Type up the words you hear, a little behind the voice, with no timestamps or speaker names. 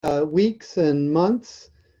weeks and months.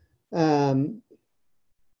 Um,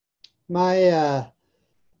 I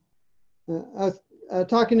was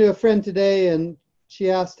talking to a friend today, and she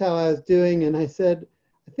asked how I was doing, and I said,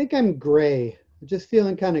 I think I'm gray, just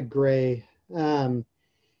feeling kind of gray. Um,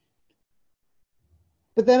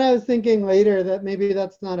 but then I was thinking later that maybe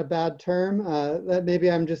that's not a bad term, that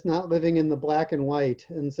maybe I'm just not living in the black and white,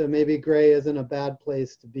 and so maybe gray isn't a bad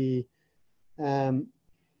place to be. Um,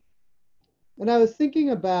 and I was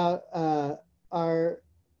thinking about our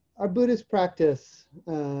our Buddhist practice,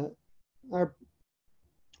 our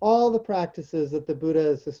all the practices that the Buddha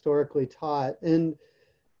has historically taught, and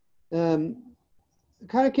um,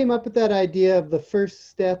 kind of came up with that idea of the first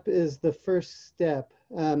step is the first step.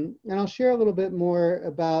 And I'll share a little bit more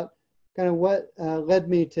about kind of what led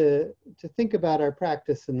me to think about our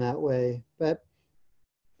practice in that way. But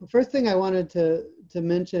the first thing I wanted to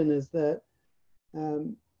mention is that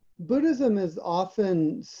Buddhism is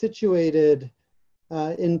often situated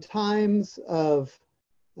in times of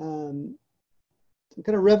kind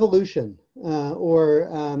of revolution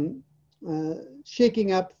or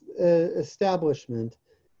shaking up establishment.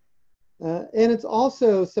 And it's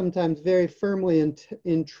also sometimes very firmly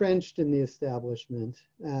entrenched in the establishment.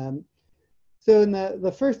 So in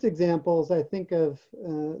the first examples, I think of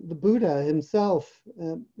the Buddha himself,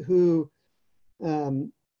 who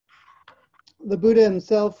the Buddha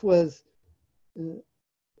himself was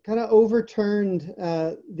kind of overturned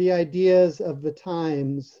the ideas of the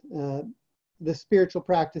times, the spiritual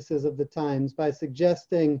practices of the times, by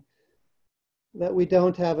suggesting that we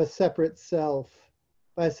don't have a separate self,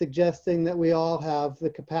 by suggesting that we all have the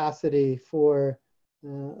capacity for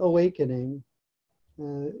awakening.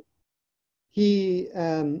 He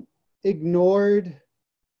ignored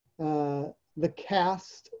the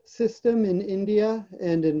caste system in India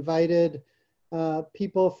and invited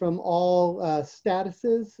people from all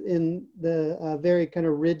statuses in the very kind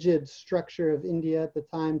of rigid structure of India at the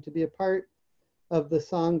time to be a part of the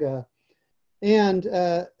Sangha. And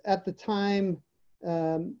at the time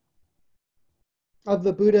of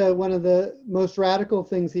the Buddha, one of the most radical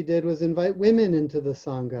things he did was invite women into the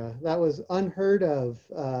Sangha. That was unheard of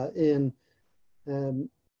in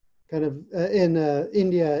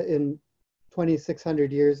India in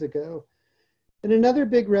 2,600 years ago. And another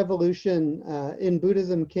big revolution in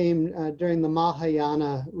Buddhism came during the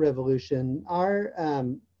Mahayana revolution. Our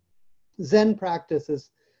Zen practices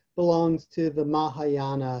belongs to the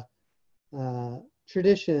Mahayana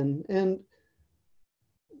tradition. And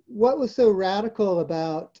what was so radical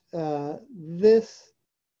about this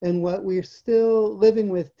and what we're still living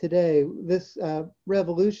with today, this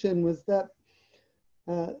revolution, was that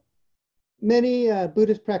many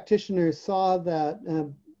Buddhist practitioners saw that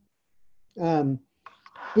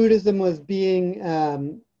Buddhism was being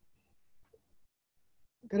kind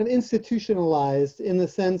of institutionalized in the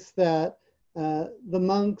sense that the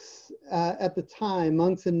monks at the time,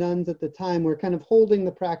 monks and nuns at the time, were kind of holding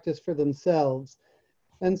the practice for themselves.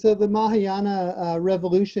 And so the Mahayana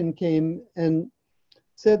revolution came and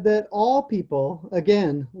said that all people,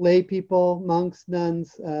 again, lay people, monks,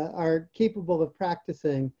 nuns, are capable of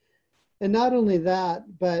practicing. And not only that,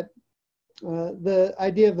 but the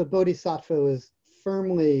idea of the bodhisattva was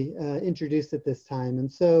firmly introduced at this time.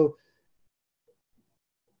 And so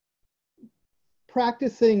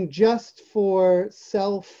practicing just for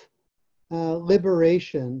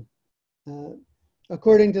self-liberation,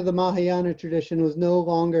 according to the Mahayana tradition, was no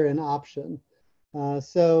longer an option.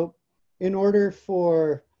 So in order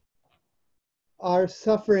for our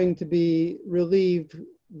suffering to be relieved,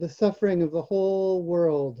 the suffering of the whole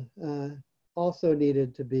world also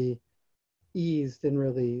needed to be eased and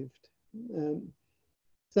relieved.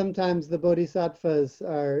 Sometimes the bodhisattvas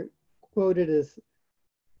are quoted as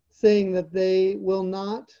saying that they will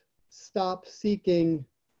not stop seeking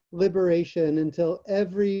liberation until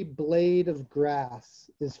every blade of grass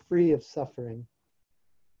is free of suffering.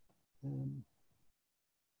 And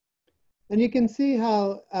you can see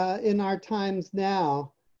how in our times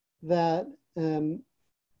now that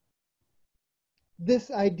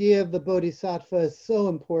this idea of the bodhisattva is so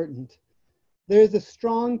important. There's a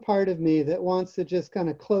strong part of me that wants to just kind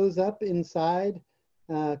of close up inside,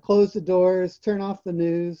 close the doors, turn off the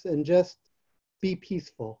news, and just be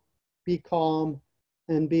peaceful, be calm,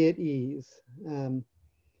 and be at ease.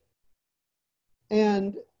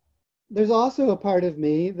 And there's also a part of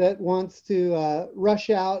me that wants to rush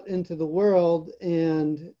out into the world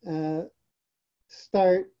and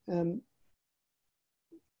start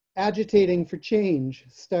agitating for change,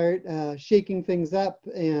 start shaking things up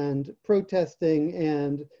and protesting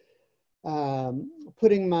and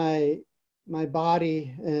putting my my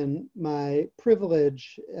body and my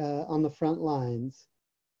privilege on the front lines.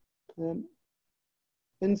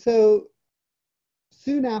 And so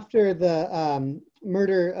soon after the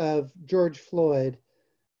murder of George Floyd,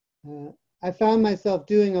 I found myself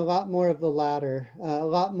doing a lot more of the latter, a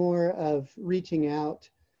lot more of reaching out,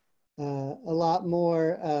 a lot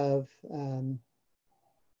more of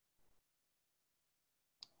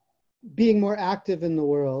being more active in the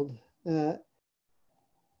world,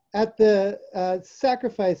 at the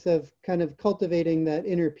sacrifice of kind of cultivating that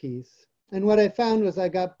inner peace. And what I found was I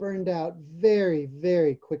got burned out very,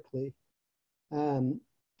 very quickly.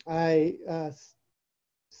 I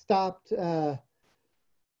stopped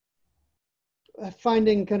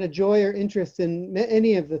finding kind of joy or interest in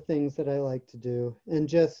any of the things that I like to do, and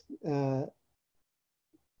just kind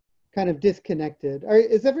of disconnected.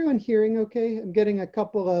 Is everyone hearing okay? I'm getting a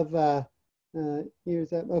couple of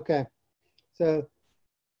ears up. Okay. So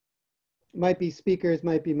might be speakers,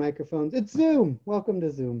 might be microphones. It's Zoom. Welcome to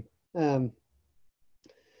Zoom.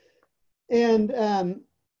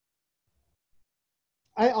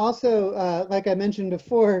 I also, like I mentioned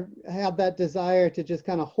before, had that desire to just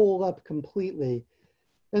kind of hole up completely.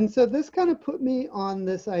 And so this kind of put me on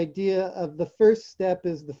this idea of the first step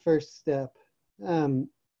is the first step.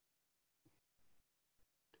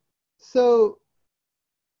 So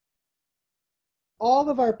all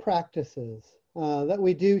of our practices that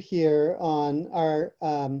we do here on our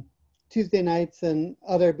Tuesday nights and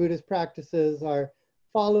other Buddhist practices are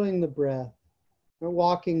following the breath, or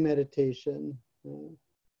walking meditation,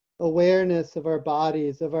 awareness of our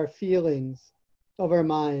bodies, of our feelings, of our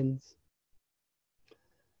minds.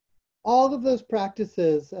 All of those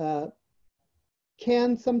practices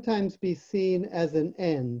can sometimes be seen as an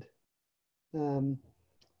end. And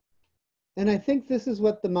I think this is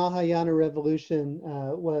what the Mahayana revolution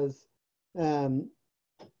was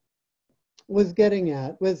getting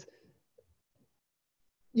at, was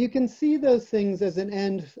you can see those things as an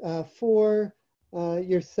end for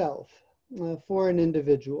yourself, for an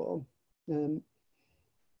individual.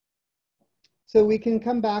 So we can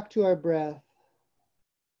come back to our breath.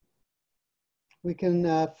 We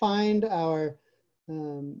can find our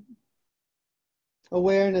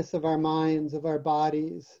awareness of our minds, of our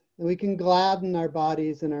bodies, and we can gladden our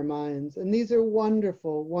bodies and our minds. And these are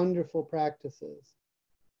wonderful, wonderful practices.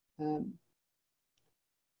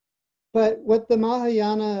 But what the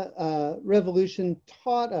Mahayana revolution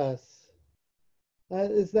taught us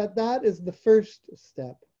is that that is the first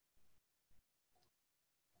step.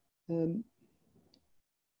 And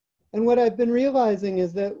what I've been realizing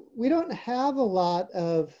is that we don't have a lot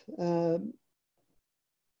of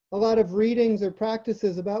readings or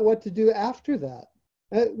practices about what to do after that.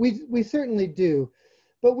 We certainly do,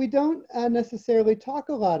 but we don't necessarily talk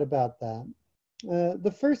a lot about that.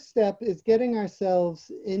 The first step is getting ourselves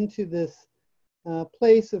into this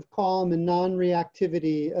place of calm and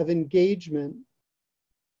non-reactivity, of engagement.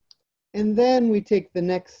 And then we take the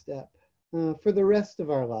next step for the rest of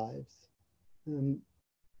our lives. And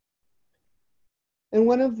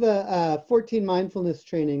one of the 14 mindfulness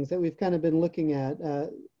trainings that we've kind of been looking at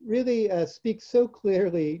really speaks so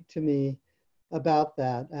clearly to me about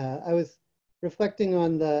that. I was reflecting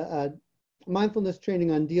on the mindfulness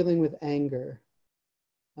training on dealing with anger.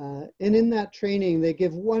 And in that training, they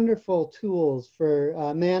give wonderful tools for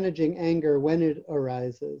managing anger when it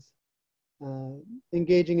arises,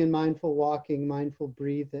 engaging in mindful walking, mindful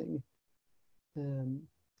breathing,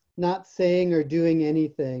 not saying or doing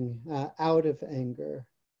anything out of anger.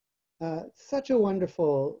 Such a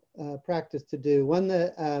wonderful practice to do, one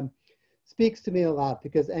that speaks to me a lot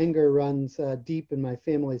because anger runs deep in my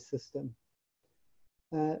family system.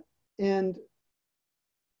 And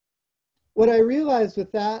what I realized with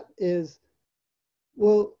that is,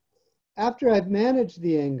 well, after I've managed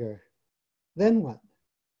the anger, then what?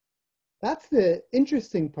 That's the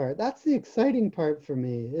interesting part. That's the exciting part for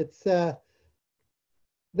me. It's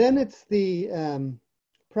then it's the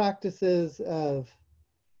practices of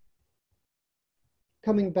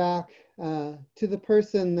coming back to the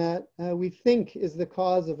person that we think is the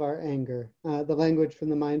cause of our anger, the language from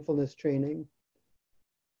the mindfulness training,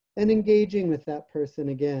 and engaging with that person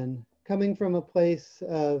again, coming from a place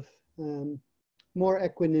of more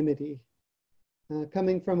equanimity,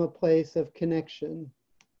 coming from a place of connection.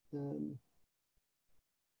 And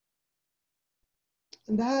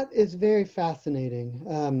that is very fascinating.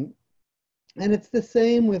 And it's the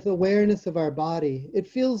same with awareness of our body. It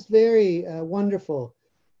feels very wonderful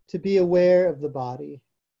to be aware of the body,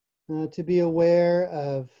 to be aware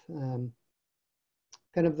of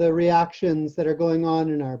kind of the reactions that are going on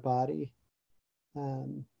in our body.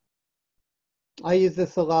 I use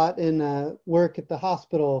this a lot in work at the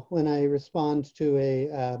hospital when I respond to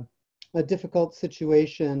a difficult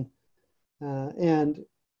situation, and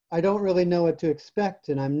I don't really know what to expect,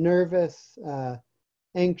 and I'm nervous,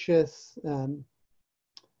 anxious,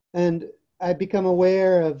 and I become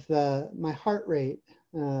aware of my heart rate,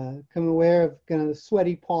 become aware of kind of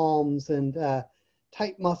sweaty palms and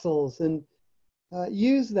tight muscles, and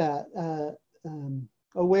use that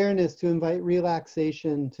awareness to invite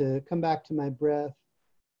relaxation, to come back to my breath.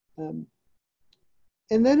 And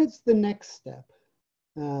then it's the next step,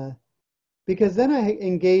 because then I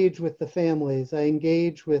engage with the families, I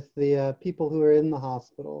engage with the people who are in the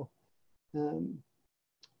hospital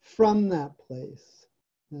from that place.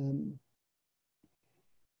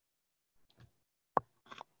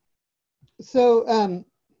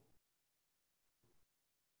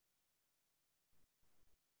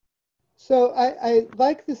 So I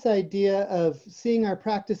like this idea of seeing our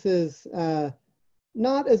practices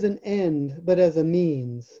not as an end, but as a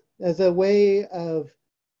means, as a way of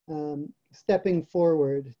stepping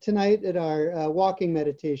forward. Tonight at our walking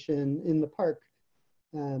meditation in the park,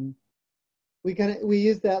 we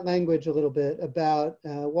use that language a little bit about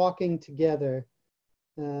walking together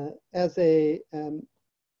as a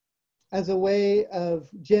way of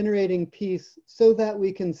generating peace so that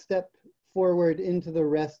we can step forward into the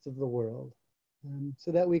rest of the world,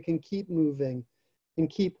 so that we can keep moving and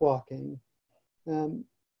keep walking.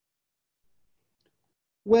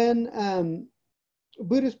 When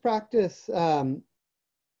Buddhist practice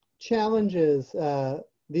challenges the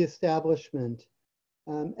establishment,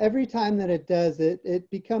 every time that it does it, it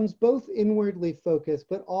becomes both inwardly focused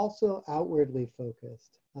but also outwardly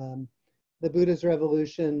focused. The Buddha's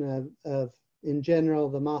revolution of in general,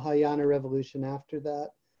 the Mahayana revolution after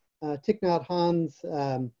that, Thich Nhat Hanh's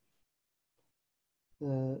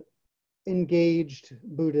engaged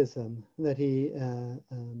Buddhism that he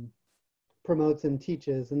promotes and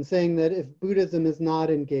teaches, and saying that if Buddhism is not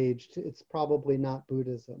engaged, it's probably not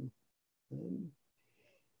Buddhism.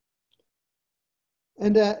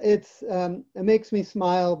 And it makes me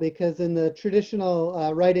smile because in the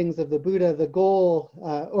traditional writings of the Buddha, the goal,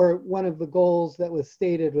 or one of the goals that was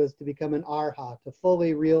stated, was to become an arhat, a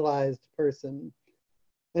fully realized person.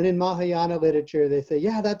 And in Mahayana literature, they say,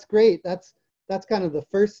 yeah, that's great. That's kind of the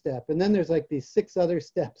first step. And then there's like these 6 other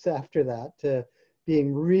steps after that to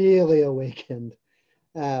being really awakened.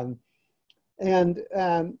 That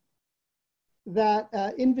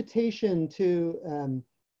invitation to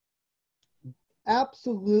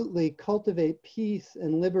absolutely cultivate peace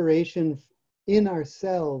and liberation in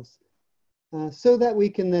ourselves so that we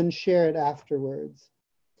can then share it afterwards.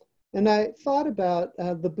 And I thought about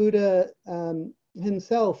the Buddha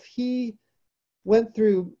himself. He went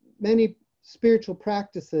through many spiritual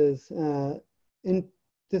practices and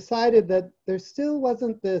decided that there still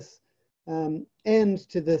wasn't this end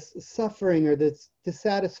to this suffering or this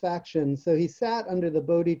dissatisfaction. So he sat under the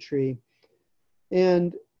Bodhi tree,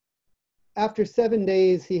 and after 7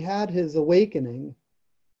 days, he had his awakening.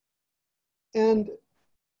 And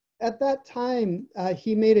at that time,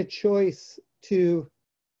 he made a choice to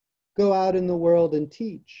go out in the world and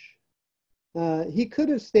teach. He could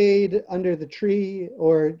have stayed under the tree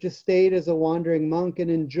or just stayed as a wandering monk and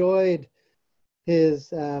enjoyed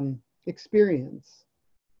his experience,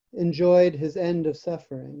 enjoyed his end of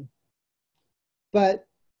suffering. But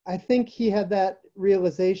I think he had that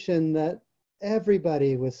realization that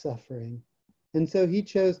everybody was suffering. And so he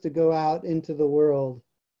chose to go out into the world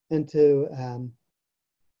and to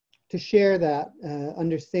share that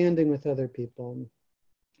understanding with other people.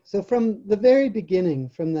 So from the very beginning,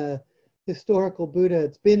 from the historical Buddha,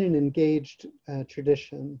 it's been an engaged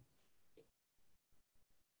tradition.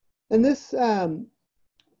 And this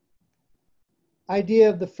idea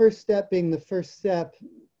of the first step being the first step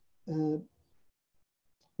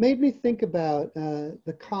made me think about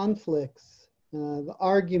the conflicts, the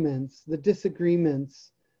arguments, the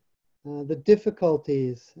disagreements, the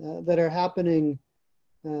difficulties that are happening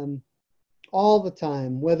all the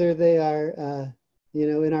time, whether they are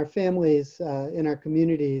in our families, in our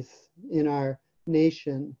communities, in our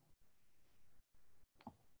nation.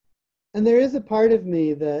 And there is a part of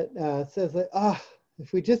me that says, like,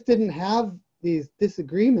 if we just didn't have these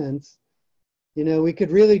disagreements, we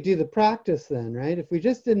could really do the practice then, right? If we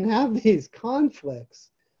just didn't have these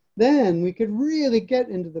conflicts, then we could really get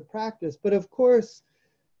into the practice. But of course,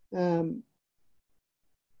 the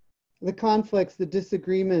conflicts, the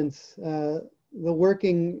disagreements, the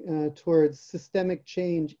working towards systemic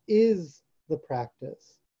change is the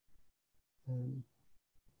practice.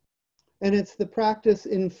 And it's the practice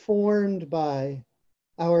informed by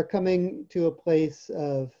our coming to a place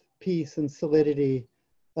of peace and solidity,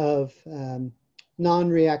 of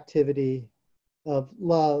non-reactivity, of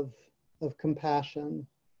love, of compassion,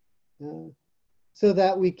 so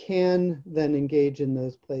that we can then engage in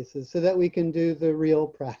those places, so that we can do the real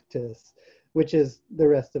practice, which is the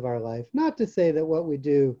rest of our life. Not to say that what we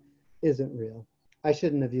do isn't real. I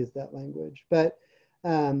shouldn't have used that language, but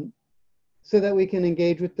so that we can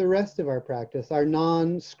engage with the rest of our practice, our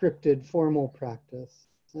non-scripted formal practice.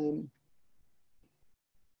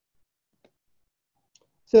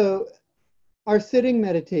 So our sitting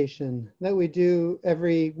meditation that we do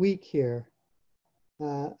every week here,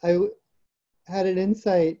 I had an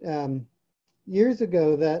insight years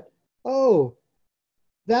ago that, oh,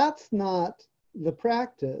 that's not the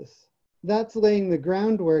practice. That's laying the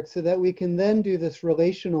groundwork so that we can then do this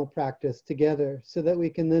relational practice together, so that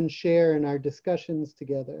we can then share in our discussions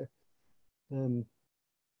together.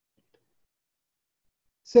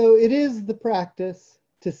 So it is the practice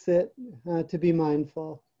to sit, to be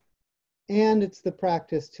mindful, and it's the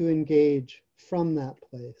practice to engage from that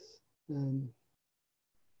place.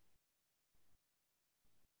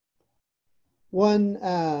 One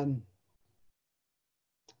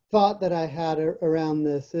thought that I had around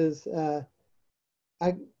this is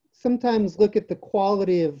I sometimes look at the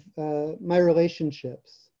quality of my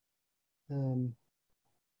relationships to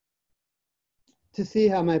see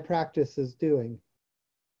how my practice is doing.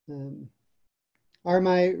 Are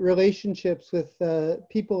my relationships with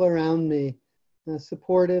people around me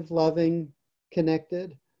supportive, loving,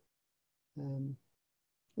 connected?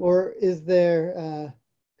 Or is there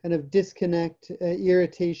kind of disconnect,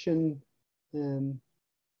 irritation,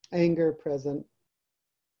 anger present?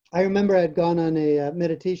 I remember I'd gone on a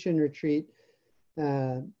meditation retreat,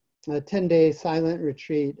 a 10-day silent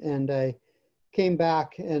retreat, and I came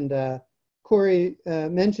back, and Corey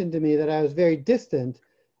mentioned to me that I was very distant.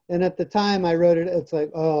 And at the time I wrote it, it's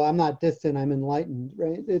like, oh, I'm not distant, I'm enlightened,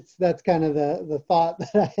 right? That's kind of the thought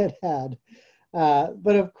that I had.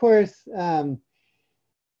 But of course,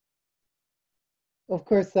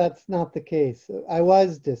 that's not the case. I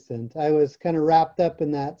was distant. I was kind of wrapped up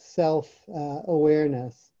in that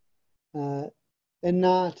self-awareness. And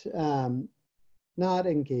not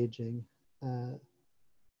engaging, kind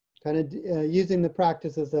of using the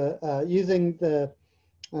practice as using the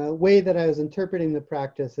way that I was interpreting the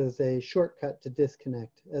practice as a shortcut to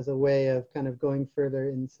disconnect, as a way of kind of going further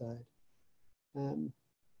inside. And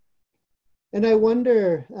I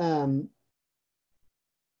wonder,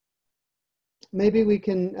 maybe we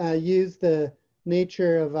can use the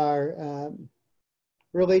nature of our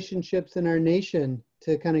relationships in our nation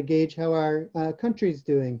to kind of gauge how our country's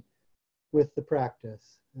doing with the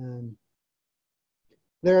practice.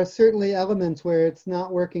 There are certainly elements where it's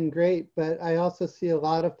not working great, but I also see a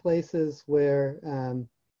lot of places where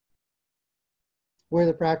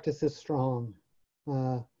the practice is strong,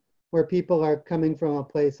 where people are coming from a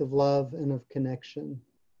place of love and of connection.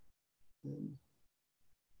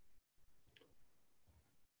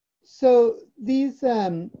 So these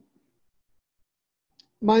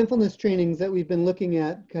mindfulness trainings that we've been looking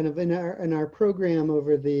at kind of in our program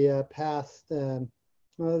over the past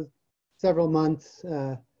several months,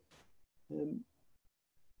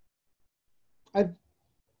 I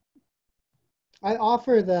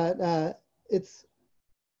offer that it's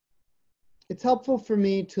helpful for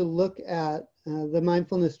me to look at the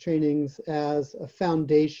mindfulness trainings as a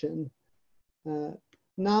foundation,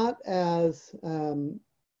 not as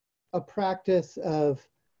a practice of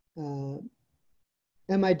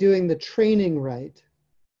am I doing the training right?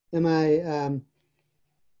 Am I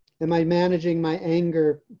managing my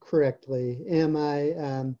anger correctly? Am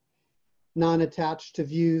I non-attached to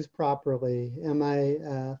views properly? Am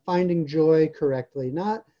I finding joy correctly?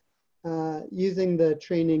 Not using the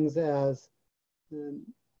trainings as in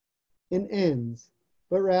ends,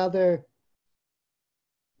 but rather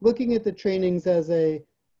looking at the trainings as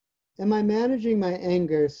am I managing my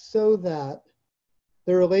anger so that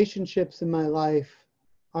the relationships in my life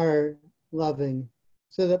are loving,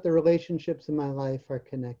 so that the relationships in my life are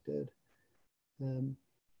connected?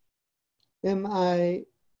 Am I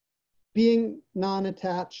being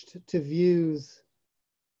non-attached to views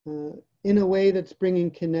in a way that's bringing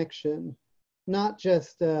connection, not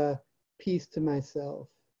just peace to myself?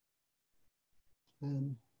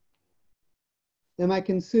 Am I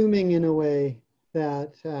consuming in a way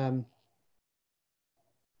that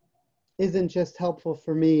isn't just helpful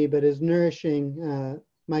for me, but is nourishing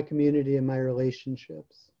my community and my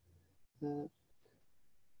relationships?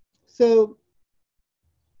 So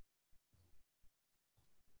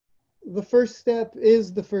the first step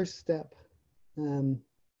is the first step.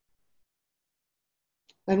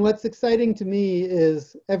 And what's exciting to me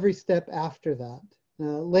is every step after that,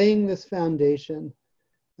 laying this foundation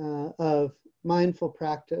of mindful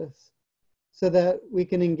practice so that we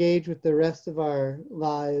can engage with the rest of our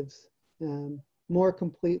lives more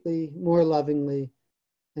completely, more lovingly,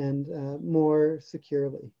 and more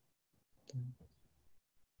securely.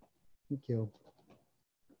 Thank you.